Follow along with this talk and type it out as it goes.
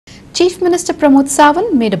Chief Minister Pramod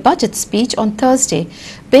Sawant made a budget speech on Thursday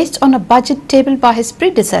based on a budget tabled by his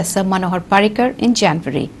predecessor Manohar Parrikar in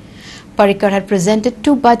January. Parrikar had presented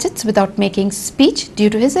two budgets without making speech due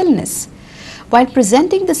to his illness. While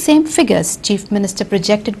presenting the same figures, Chief Minister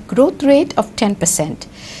projected growth rate of 10%.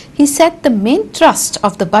 He said the main thrust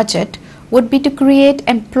of the budget would be to create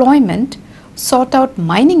employment, sort out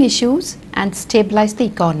mining issues and stabilize the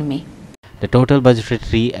economy. The total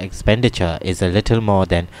budgetary expenditure is a little more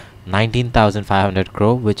than 19,500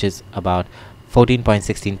 crore, which is about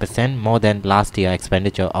 14.16% more than last year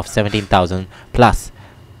expenditure of 17,000 plus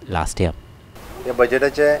last year. या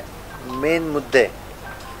बजेटाचे main मुद्दे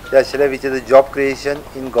ते आशिल्ले which is the job creation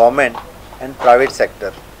in government and private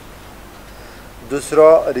sector. दुसरो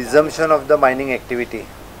resumption of the mining activity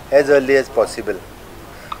as early as possible.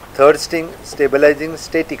 Third thing, stabilizing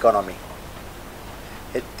state economy.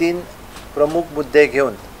 हे तीन प्रमुख मुद्दे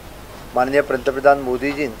घेऊन माननीय पंतप्रधान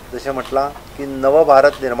मोदीजीन जशें म्हटलां की नव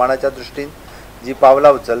भारत निर्माणाच्या दृष्टीन जी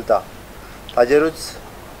पावलां उचलता ताजेरूच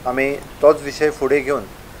आमी तोच विशय फुडें घेवन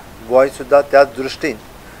गोंय सुद्दां त्याच दृश्टीन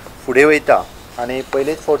फुडें वयता आनी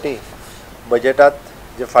पयलेच फावटी बजेटांत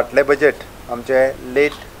जे फाटले बजेट आमचे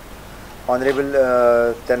लेट ऑनरेबल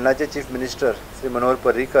तेन्नाचे chief minister Shri Manohar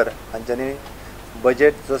Parrikar हांच्यांनी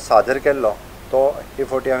budget जो सादर केल्लो तो हे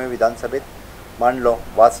फावटी आमी विधानसभेत मांडलो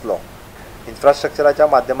वाचलो. इन्फ्रास्ट्रक्चराच्या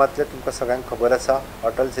माध्यमांतले तुमकां सगळ्यांक खबर आसा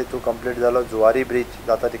अटल सेतू कंप्लीट जालो, जुवारी ब्रिज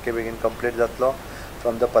जाता तितके बेगीन कंप्लीट जातलो.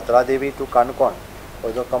 From the Patradevi to Canacona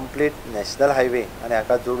हो जो कंप्लीट नॅशनल हायवे आनी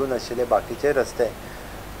हाका जोडून आशिल्ले बाकीचे रस्ते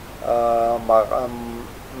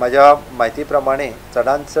म्हाज्या म्हायती प्रमाणे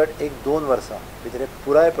चडांत चड 1-2 वर्सां भितर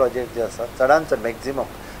पुराय प्रोजेक्ट जे आसा चडांत चड मॅक्झिमम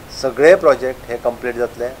सगळे प्रोजेक्ट हे कंप्लीट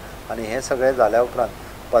जातले आनी हे सगळे जाल्या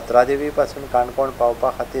उपरांत पत्रादेवी पासून काणकोण पावपा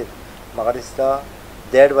खातीर म्हाका दिसता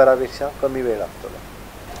 1.5 वरांपेक्षा कमी वेळ लागतलो.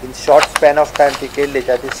 In short span of time ती केल्ली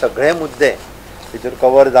त्या सगळे मुद्दे भितर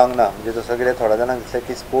कवर जावंक ना. म्हणजे जसं कितें थोड्या जाणांक दिसलें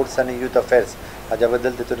की स्पोर्ट्स आनी यूथ अफेर्स हाज्या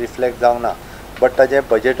बद्दल तितून रिफ्लेक्ट जावंक ना. बट ताजें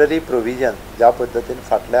बजेटरी प्रोविजन ज्या पद्दतीन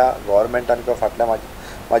फाटल्या गव्हर्मेंटान किंवा फाटल्या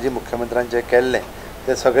माजी मुख्यमंत्र्यान जे केल्लें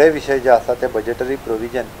ते सगळे विशय जे आसा ते बजेटरी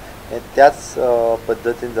प्रोविजन हे त्याच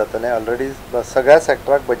पद्दतीन जातलें. ऑलरेडी सगळ्या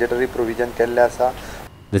सेक्टराक बजेटरी प्रोविजन केल्लें आसा.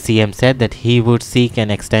 The CM said that he would seek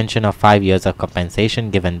an extension of 5 years of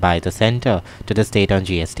compensation given by the centre to the state on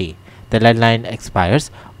GST. The deadline expires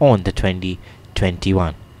on the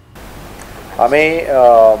 2021. आमी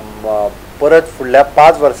परत फुडल्या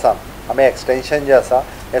 5 वर्सांक आमी एक्सटेंशन जे आसा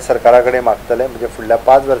हे सरकारा कडेन मागतले. म्हणजे फुडल्या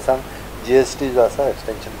 5 वर्सांक GST जो आसा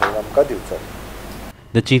एक्सटेंशन करून आमकां दिवचो.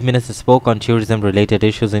 The Chief Minister spoke on tourism-related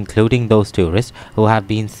issues, including those tourists who have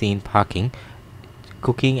been seen parking,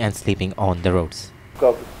 cooking and sleeping on the roads.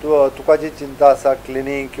 तुका जी चिंता आसा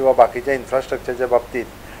क्लिनींग किंवा बाकीच्या इन्फ्रास्ट्रक्चरच्या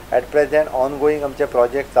बाबतींत एट प्रेजेंट ऑनगोईंग आमचे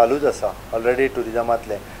प्रोजेक्ट चालूच आसा. ऑलरेडी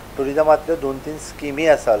टुरिजमांतले 2-3 स्किमी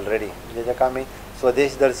आसा ऑलरेडी, म्हणजे जाका आमी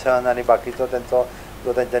स्वदेश दर्शन आनी बाकीचो तेंचो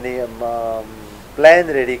जो तेंच्यांनी प्लॅन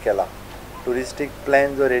रेडी केला, टुरिस्टीक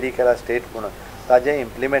प्लॅन जो रेडी केला स्टेट म्हणून ताजें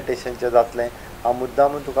इम्प्लिमेंटेशनचें जातलें. हांव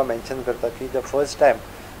मुद्दामून तुका मेन्शन करता की द फर्स्ट टायम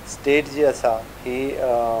स्टेट जी आसा ही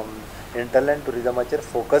इंटरलँड टुरिजमाचेर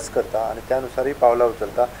फोकस करता आनी त्या अनुसारूय पावलां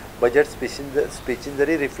उचलता. बजेट स्पीचीन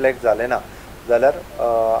जरी रिफ्लेक्ट जालें ना जाल्यार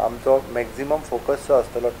आमचो मॅक्झिमम फोकस जो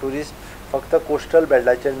आसतलो ट्युरिस्ट फक्त कोस्टल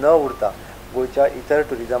बेल्टाचेर न उरता गोंयच्या इतर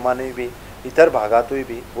टुरिजमानूय बी इतर भागातूय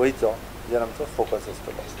बी वयचो जेर आमचो फोकस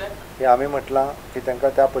आसतलो. हे आमी म्हटलां की तांकां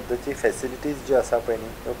त्या पद्दतीची फॅसिलिटीज ज्यो आसा पळय न्ही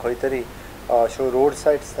त्यो खंय तरी अश्यो रोड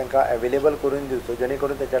सायड्स तांकां अवेलेबल करून दिवच्यो जेणे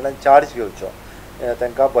करून तेच्या कडल्यान चार्ज घेवचो.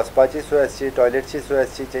 तांकां बसपाची सोय आसची, टॉयलेटची सोय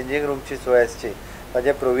आसची, चेंजींग रूमची सोय आसची.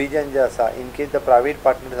 ताजें प्रोविजन जें आसा in case the private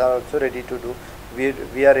partners R also ready to do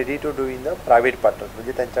we R ready to do in the private partners.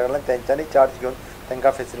 म्हणजे तेंच्या कडल्यान तेंच्यांनी चार्ज घेवन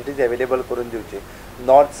तांकां फॅसिलिटीज अवेलेबल करून दिवची.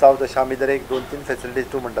 नॉर्थ सावथ अशें आमी जर 1-2-3 फॅसिलिटीज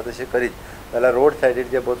तूं म्हणटा तशें करीत जाल्यार रोड सायडीर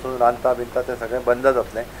जे बसून रांदता बिनता तें सगळें बंद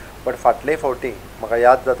जातलें. बट फाटले फावटी म्हाका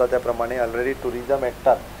याद जाता त्या प्रमाणे ऑलरेडी टुरिजम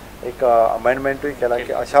एक्टात एक अमेंडमेंटूय केला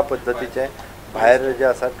की अशा पद्दतीचे भायर जे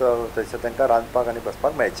आसा थंयसर तांकां रांदपाक आनी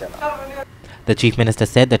बसपाक मेळचें ना. The Chief Minister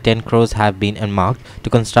said that 10 crores have been earmarked to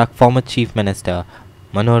construct former Chief Minister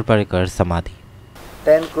Manohar Parrikar's Samadhi.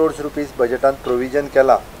 10 crores rupees बजेटांत provision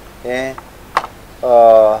केला हें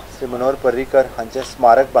श्री मनोहर पर्रीकर हांचें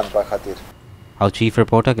स्मारक बांदपा खातीर. Our Chief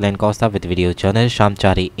Reporter Glenn Costa with video journalist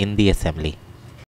Shamchari in the Assembly.